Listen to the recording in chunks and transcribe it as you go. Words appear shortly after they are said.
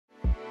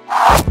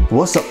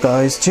What's up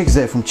guys, Chicks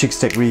here from Chicks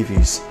Tech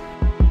Reviews.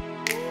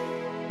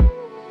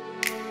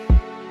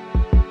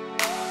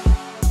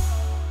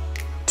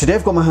 Today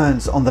I've got my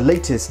hands on the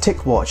latest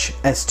TicWatch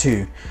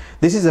S2.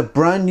 This is a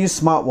brand new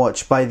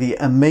smartwatch by the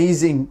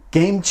amazing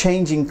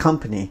game-changing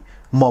company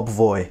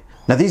Mobvoi.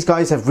 Now these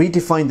guys have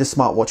redefined the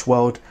smartwatch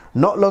world.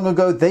 Not long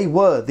ago they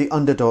were the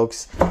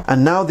underdogs,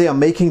 and now they are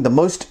making the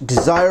most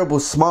desirable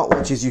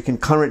smartwatches you can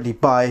currently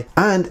buy,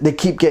 and they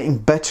keep getting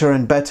better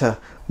and better.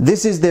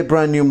 This is their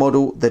brand new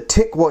model, the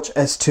TicWatch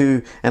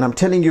S2, and I'm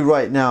telling you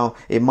right now,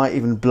 it might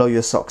even blow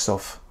your socks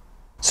off.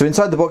 So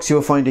inside the box you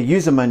will find a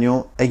user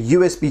manual, a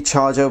USB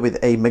charger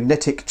with a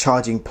magnetic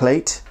charging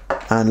plate,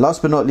 and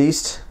last but not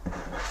least,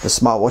 the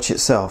smartwatch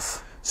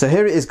itself. So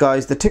here it is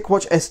guys, the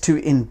TicWatch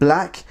S2 in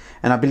black,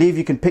 and I believe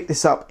you can pick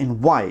this up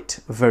in white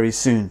very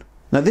soon.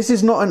 Now this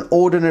is not an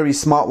ordinary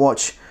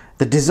smartwatch.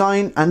 The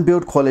design and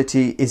build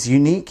quality is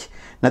unique.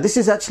 Now this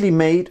is actually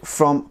made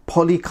from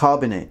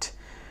polycarbonate.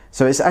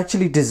 So it's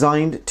actually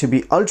designed to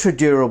be ultra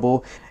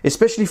durable,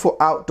 especially for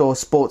outdoor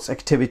sports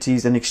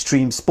activities and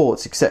extreme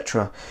sports,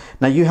 etc.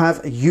 Now you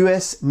have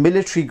US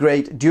military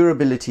grade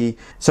durability,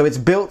 so it's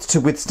built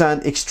to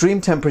withstand extreme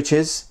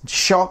temperatures,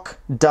 shock,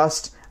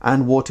 dust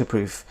and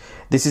waterproof.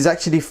 This is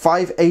actually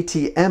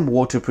 580 m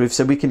waterproof,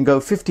 so we can go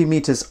 50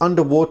 meters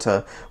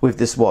underwater with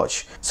this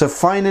watch. So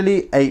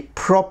finally a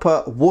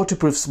proper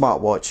waterproof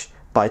smartwatch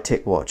by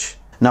TicWatch.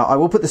 Now I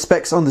will put the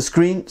specs on the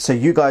screen so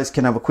you guys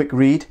can have a quick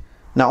read.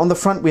 Now on the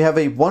front we have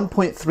a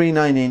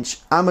 1.39 inch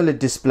AMOLED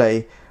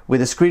display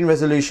with a screen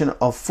resolution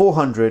of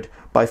 400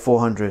 by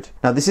 400.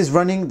 Now this is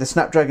running the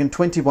Snapdragon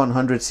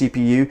 2100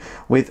 CPU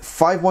with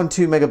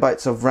 512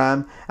 megabytes of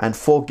RAM and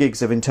 4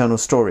 gigs of internal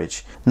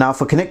storage. Now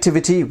for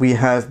connectivity we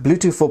have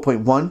Bluetooth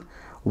 4.1,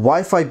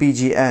 Wi-Fi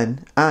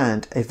BGN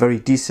and a very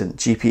decent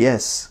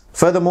GPS.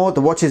 Furthermore,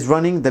 the watch is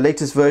running the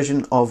latest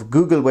version of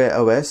Google Wear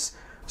OS.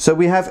 So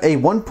we have a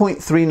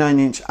 1.39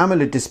 inch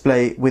AMOLED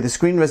display with a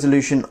screen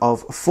resolution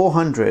of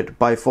 400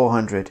 by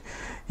 400.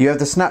 You have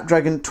the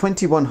Snapdragon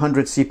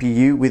 2100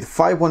 CPU with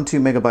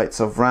 512 megabytes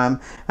of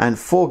RAM and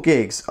 4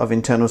 gigs of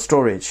internal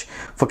storage.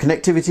 For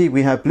connectivity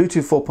we have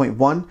Bluetooth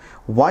 4.1,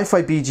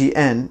 Wi-Fi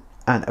BGN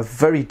and a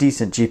very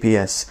decent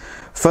GPS.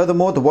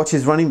 Furthermore, the watch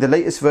is running the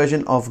latest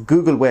version of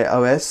Google Wear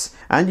OS,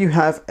 and you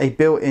have a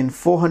built-in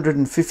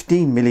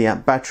 415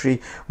 milliamp battery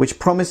which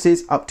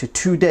promises up to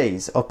 2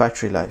 days of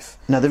battery life.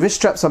 Now the wrist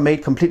straps are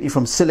made completely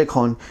from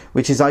silicone,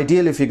 which is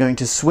ideal if you're going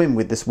to swim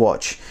with this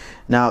watch.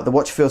 Now the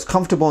watch feels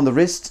comfortable on the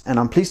wrist, and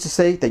I'm pleased to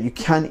say that you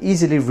can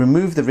easily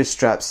remove the wrist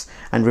straps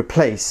and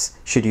replace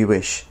should you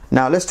wish.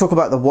 Now let's talk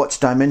about the watch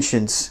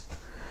dimensions.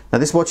 Now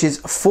this watch is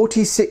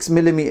 46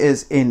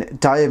 millimeters in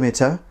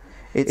diameter.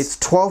 It's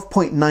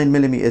 12.9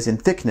 millimeters in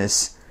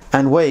thickness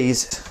and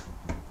weighs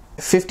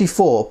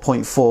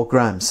 54.4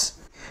 grams.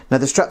 Now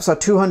the straps are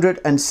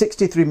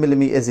 263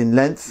 millimeters in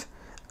length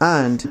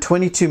and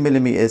 22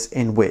 millimeters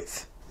in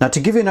width. Now to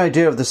give you an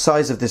idea of the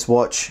size of this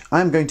watch,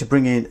 I'm going to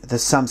bring in the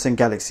Samsung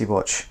Galaxy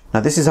Watch.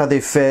 Now this is how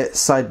they fare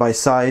side by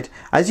side.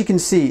 As you can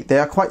see, they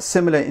are quite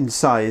similar in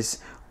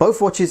size. Both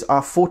watches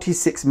are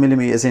 46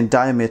 millimeters in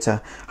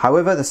diameter.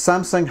 However, the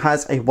Samsung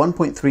has a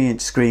 1.3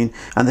 inch screen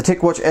and the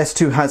TicWatch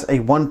S2 has a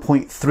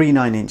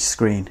 1.39 inch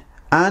screen.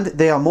 And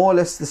they are more or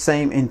less the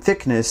same in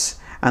thickness,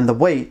 and the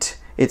weight,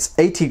 it's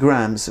 80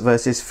 grams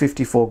versus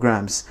 54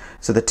 grams.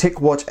 So the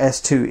TicWatch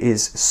S2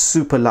 is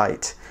super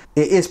light.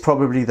 It is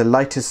probably the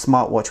lightest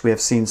smartwatch we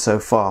have seen so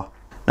far.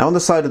 Now on the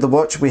side of the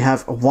watch we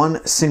have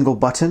one single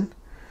button,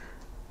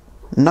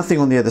 nothing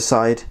on the other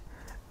side.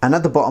 And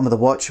at the bottom of the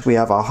watch we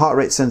have our heart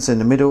rate sensor in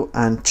the middle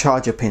and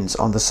charger pins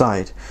on the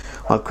side.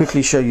 I'll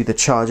quickly show you the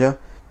charger.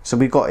 So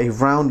we've got a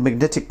round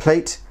magnetic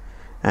plate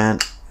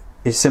and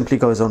it simply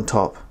goes on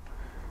top.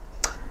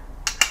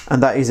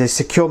 And that is a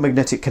secure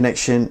magnetic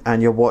connection,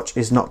 and your watch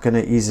is not going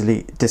to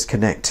easily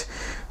disconnect.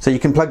 So you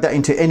can plug that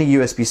into any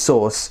USB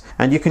source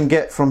and you can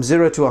get from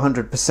 0 to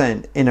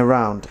 100% in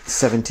around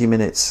 70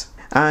 minutes.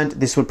 And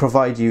this will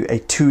provide you a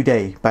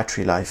 2-day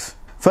battery life.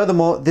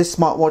 Furthermore, this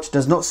smartwatch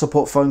does not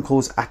support phone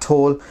calls at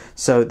all,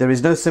 so there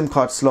is no SIM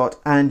card slot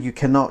and you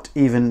cannot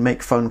even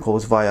make phone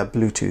calls via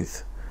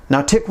Bluetooth.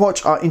 Now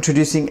TicWatch are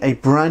introducing a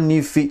brand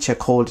new feature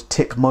called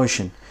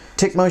TicMotion.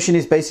 TicMotion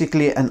is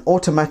basically an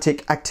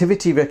automatic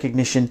activity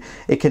recognition.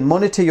 It can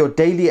monitor your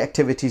daily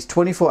activities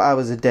 24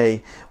 hours a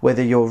day,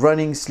 whether you're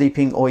running,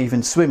 sleeping or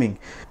even swimming.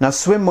 Now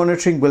swim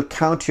monitoring will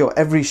count your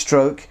every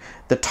stroke,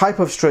 the type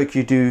of stroke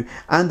you do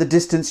and the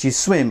distance you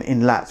swim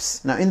in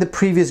laps. Now in the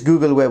previous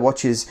Google Wear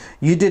watches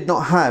you did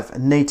not have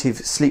native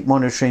sleep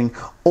monitoring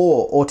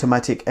or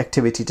automatic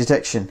activity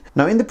detection.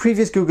 Now in the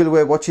previous Google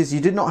Wear watches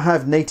you did not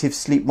have native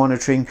sleep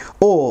monitoring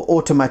or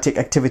automatic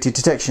activity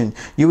detection.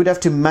 You would have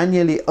to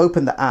manually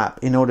open the app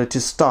in order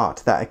to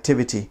start that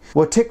activity.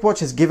 Well, TicWatch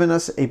has given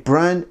us a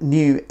brand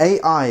new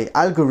AI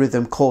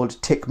algorithm called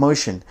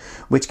TicMotion,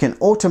 which can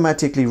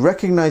automatically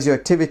recognize your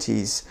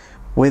activities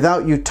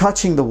without you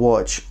touching the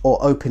watch or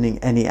opening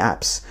any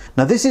apps.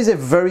 Now this is a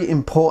very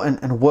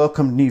important and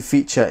welcome new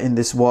feature in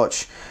this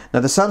watch. Now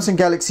the Samsung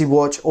Galaxy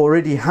Watch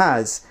already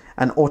has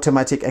and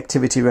automatic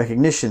activity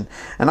recognition.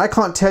 And I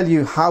can't tell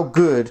you how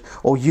good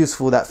or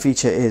useful that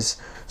feature is.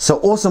 So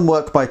awesome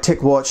work by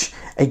TicWatch,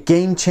 a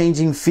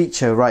game-changing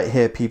feature right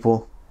here,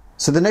 people.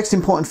 So the next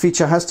important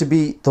feature has to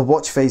be the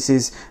watch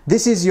faces.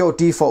 This is your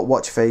default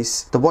watch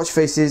face. The watch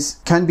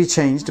faces can be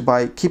changed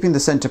by keeping the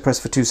center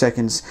press for 2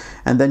 seconds,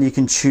 and then you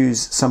can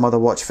choose some other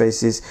watch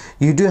faces.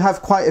 You do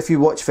have quite a few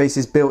watch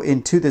faces built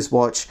into this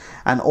watch,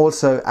 and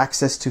also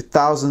access to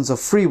thousands of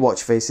free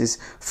watch faces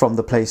from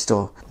the Play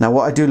Store. Now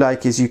what I do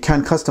like is you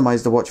can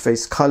customize the watch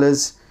face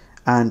colors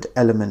and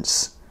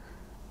elements.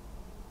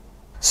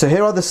 So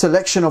here are the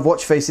selection of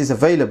watch faces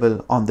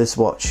available on this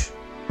watch.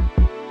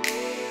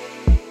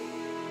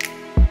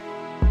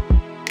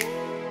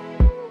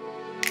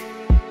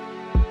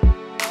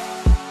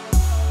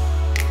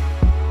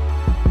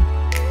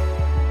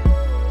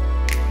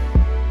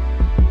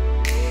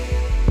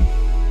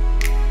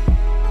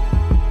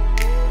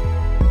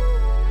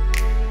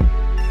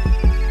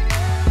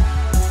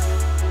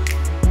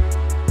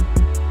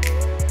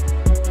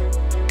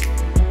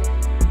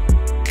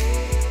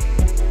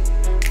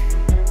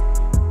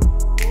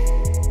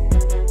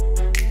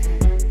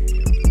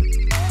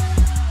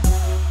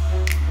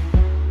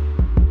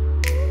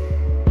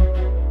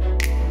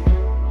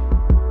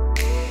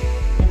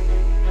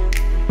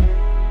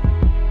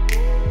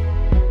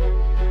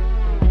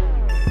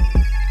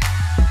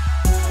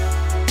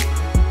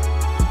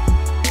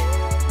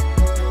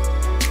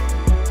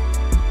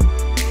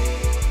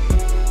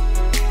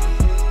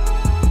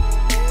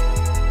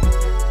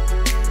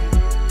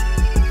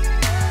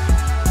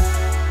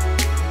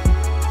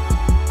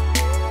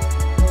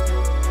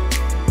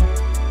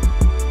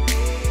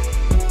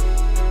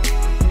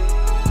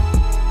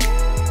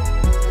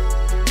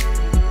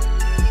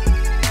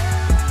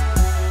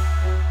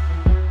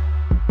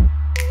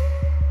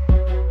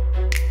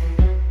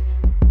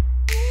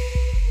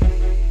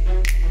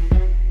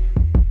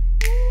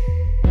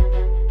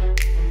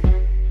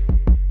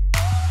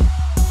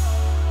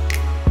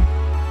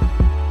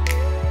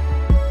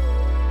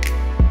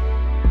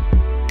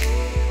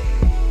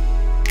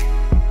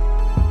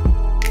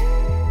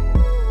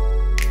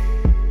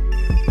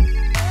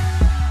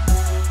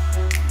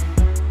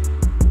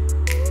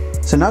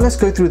 So now let's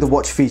go through the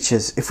watch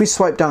features. If we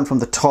swipe down from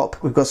the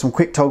top, we've got some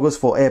quick toggles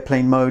for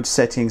airplane mode,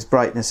 settings,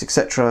 brightness,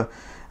 etc.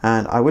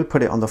 And I will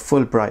put it on the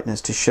full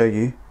brightness to show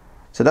you.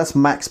 So that's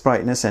max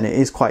brightness, and it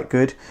is quite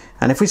good.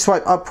 And if we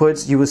swipe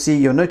upwards, you will see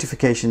your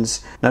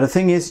notifications. Now the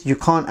thing is, you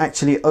can't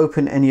actually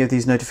open any of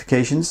these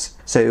notifications.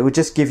 So it will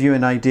just give you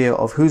an idea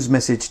of who's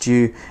messaged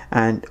you,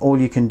 and all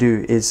you can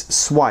do is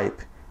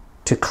swipe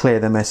to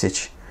clear the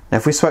message. Now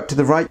if we swipe to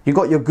the right, you've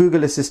got your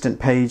Google Assistant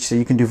page, so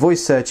you can do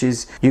voice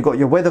searches. You've got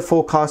your weather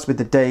forecast with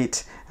the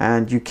date,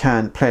 and you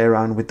can play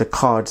around with the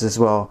cards as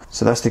well.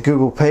 So that's the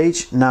Google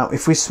page. Now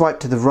if we swipe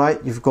to the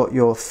right, you've got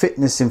your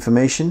fitness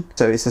information.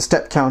 So it's a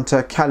step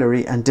counter,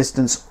 calorie and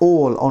distance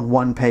all on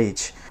one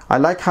page. I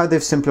like how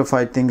they've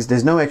simplified things.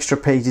 There's no extra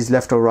pages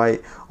left or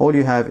right. All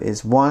you have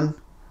is 1,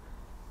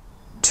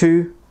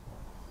 2,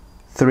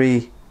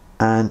 3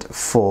 and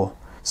 4.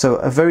 So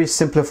a very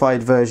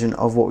simplified version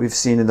of what we've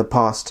seen in the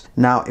past.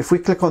 Now if we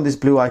click on this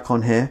blue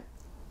icon here,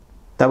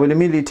 that will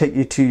immediately take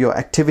you to your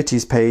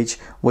activities page,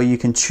 where you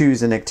can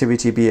choose an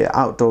activity, be it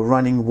outdoor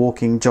running,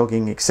 walking,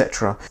 jogging,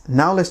 etc.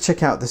 Now let's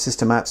check out the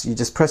system apps. You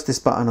just press this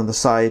button on the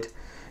side.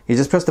 You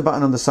just press the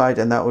button on the side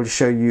and that will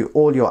show you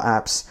all your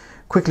apps.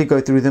 Quickly go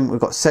through them.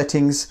 We've got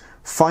settings,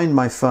 find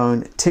my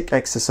phone, tick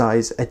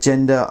exercise,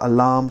 agenda,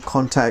 alarm,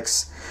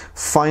 contacts,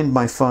 find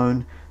my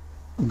phone,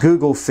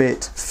 Google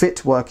Fit,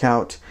 Fit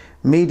workout,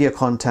 media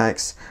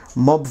contacts,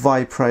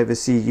 Mobvoi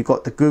privacy. You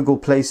got the Google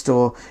Play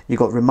Store, you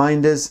got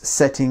reminders,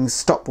 settings,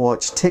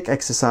 stopwatch, tick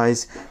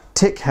exercise,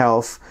 tick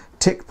health,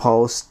 tick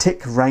pulse,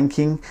 tick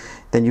ranking.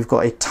 Then you've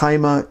got a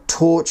timer,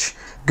 torch,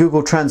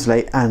 Google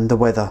Translate and the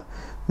weather.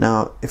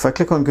 Now if I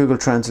click on Google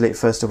Translate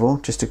first of all,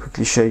 just to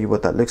quickly show you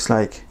what that looks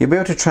like, you'll be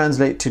able to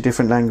translate to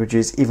different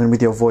languages even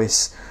with your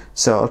voice.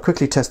 So I'll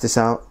quickly test this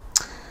out.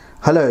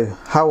 Hello,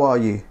 how are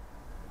you?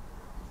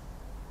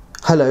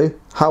 Hello,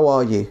 how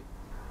are you?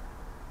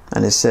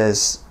 And it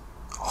says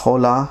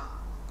hola,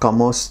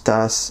 ¿cómo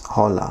estás?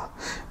 Hola,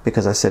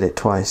 because I said it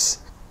twice.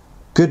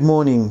 Good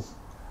morning.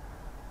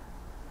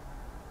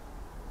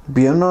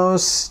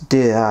 Buenos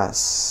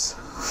días.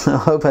 I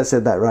hope I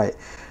said that right.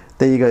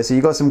 There you go. So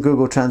you got some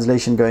Google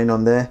translation going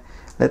on there.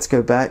 Let's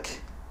go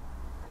back.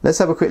 Let's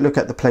have a quick look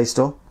at the Play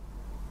Store.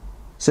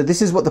 So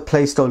this is what the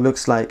Play Store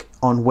looks like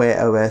on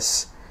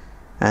WearOS,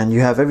 and you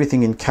have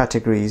everything in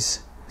categories.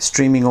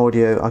 Streaming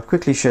audio, I'll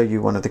quickly show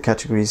you one of the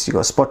categories. You've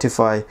got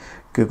Spotify,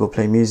 Google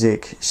Play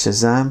Music,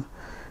 Shazam.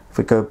 If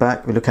we go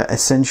back, we look at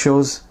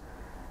Essentials.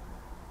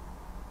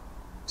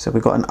 So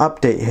we've got an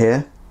update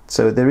here.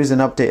 So there is an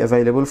update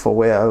available for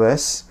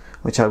WearOS,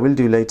 which I will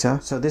do later.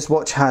 So this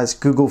watch has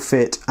Google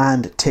Fit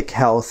and Tick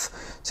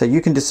Health. So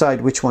you can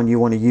decide which one you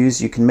want to use.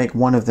 You can make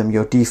one of them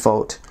your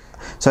default.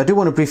 So I do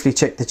want to briefly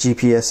check the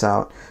GPS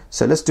out.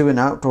 So let's do an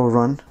outdoor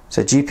run.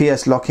 So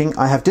GPS locking.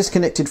 I have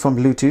disconnected from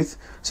Bluetooth.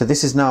 So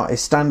this is now a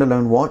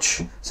standalone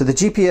watch. So the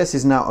GPS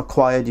is now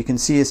acquired. You can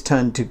see it's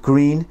turned to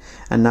green,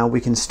 and now we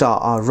can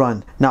start our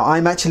run. Now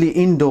I'm actually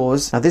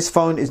indoors. Now this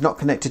phone is not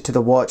connected to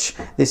the watch.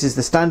 This is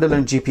the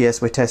standalone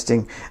GPS we're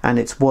testing, and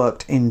it's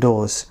worked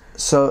indoors.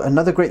 So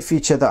another great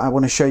feature that I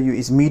want to show you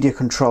is media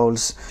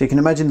controls. So you can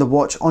imagine the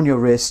watch on your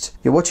wrist.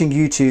 You're watching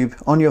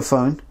YouTube on your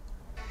phone.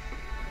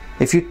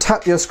 If you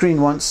tap your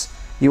screen once,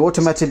 you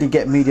automatically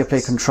get media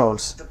play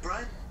controls.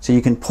 So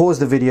you can pause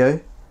the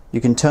video, you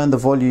can turn the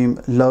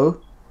volume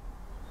low,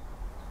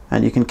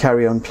 and you can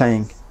carry on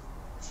playing.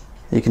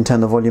 You can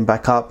turn the volume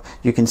back up,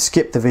 you can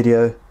skip the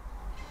video,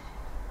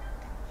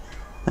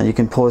 and you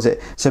can pause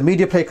it. So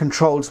media play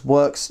controls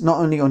works not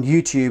only on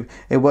YouTube,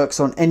 it works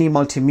on any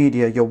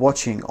multimedia you're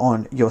watching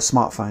on your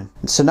smartphone.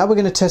 So now we're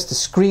going to test the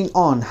screen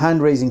on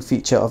hand raising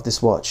feature of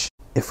this watch.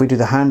 If we do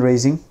the hand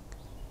raising,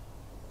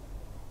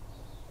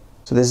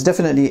 so there's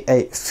definitely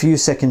a few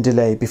second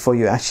delay before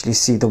you actually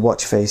see the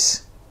watch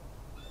face.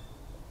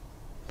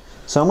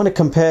 So I'm going to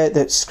compare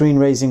the screen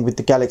raising with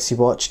the Galaxy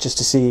Watch just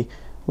to see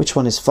which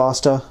one is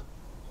faster.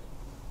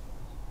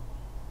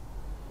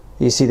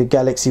 You see the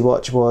Galaxy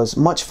Watch was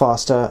much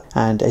faster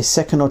and a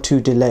second or two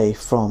delay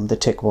from the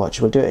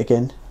TicWatch. We'll do it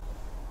again.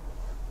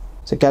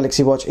 So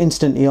Galaxy Watch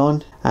instantly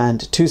on,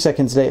 and 2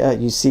 seconds later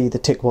you see the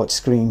TicWatch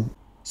screen.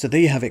 So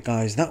there you have it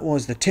guys, that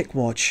was the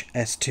TicWatch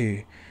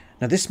S2.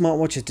 Now this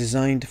smartwatch is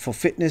designed for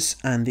fitness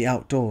and the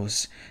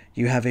outdoors.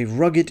 You have a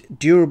rugged,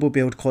 durable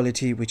build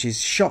quality which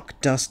is shock,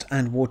 dust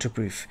and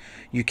waterproof.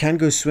 You can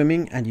go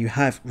swimming and you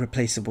have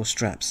replaceable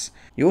straps.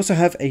 You also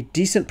have a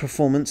decent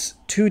performance,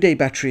 2-day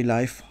battery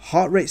life,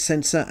 heart rate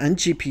sensor and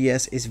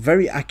GPS is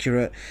very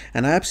accurate,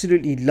 and I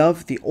absolutely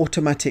love the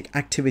automatic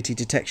activity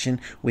detection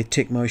with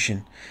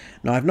TicMotion.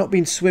 Now I've not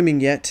been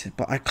swimming yet,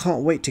 but I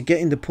can't wait to get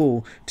in the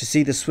pool to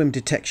see the swim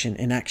detection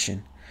in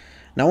action.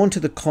 Now on to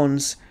the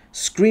cons.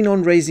 Screen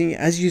on raising,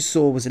 as you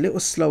saw, was a little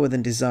slower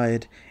than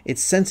desired.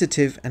 It's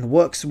sensitive and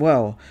works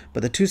well,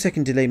 but the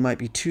 2-second delay might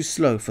be too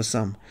slow for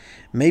some.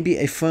 Maybe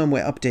a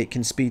firmware update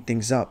can speed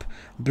things up.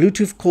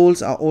 Bluetooth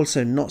calls are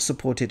also not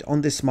supported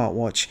on this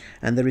smartwatch,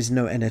 and there is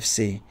no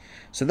NFC.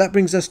 So that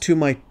brings us to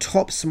my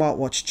top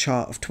smartwatch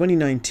chart of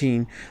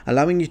 2019,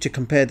 allowing you to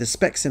compare the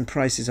specs and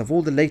prices of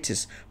all the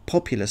latest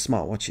popular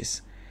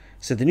smartwatches.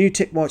 So the new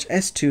TicWatch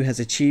S2 has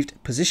achieved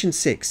position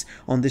 6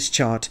 on this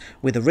chart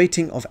with a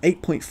rating of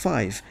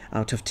 8.5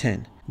 out of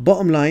 10.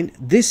 Bottom line,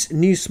 this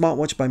new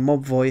smartwatch by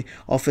Mobvoi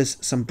offers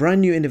some brand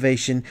new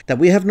innovation that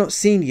we have not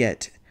seen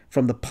yet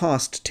from the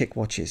past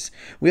TicWatches.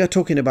 We are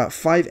talking about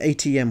 5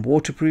 ATM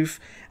waterproof,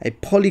 a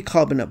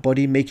polycarbonate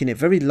body making it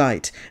very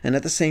light and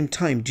at the same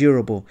time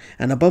durable,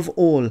 and above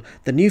all,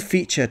 the new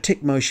feature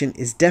TicMotion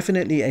is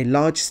definitely a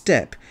large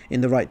step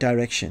in the right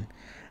direction.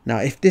 Now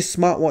if this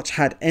smartwatch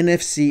had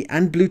NFC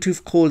and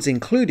Bluetooth calls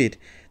included,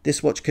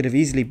 this watch could have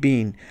easily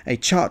been a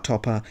chart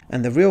topper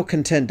and the real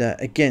contender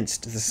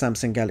against the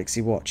Samsung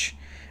Galaxy Watch.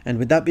 And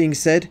with that being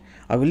said,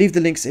 I will leave the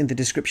links in the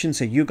description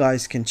so you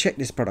guys can check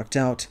this product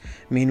out.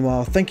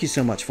 Meanwhile, thank you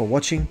so much for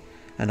watching,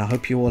 and I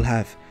hope you all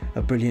have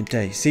a brilliant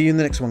day. See you in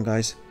the next one,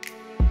 guys.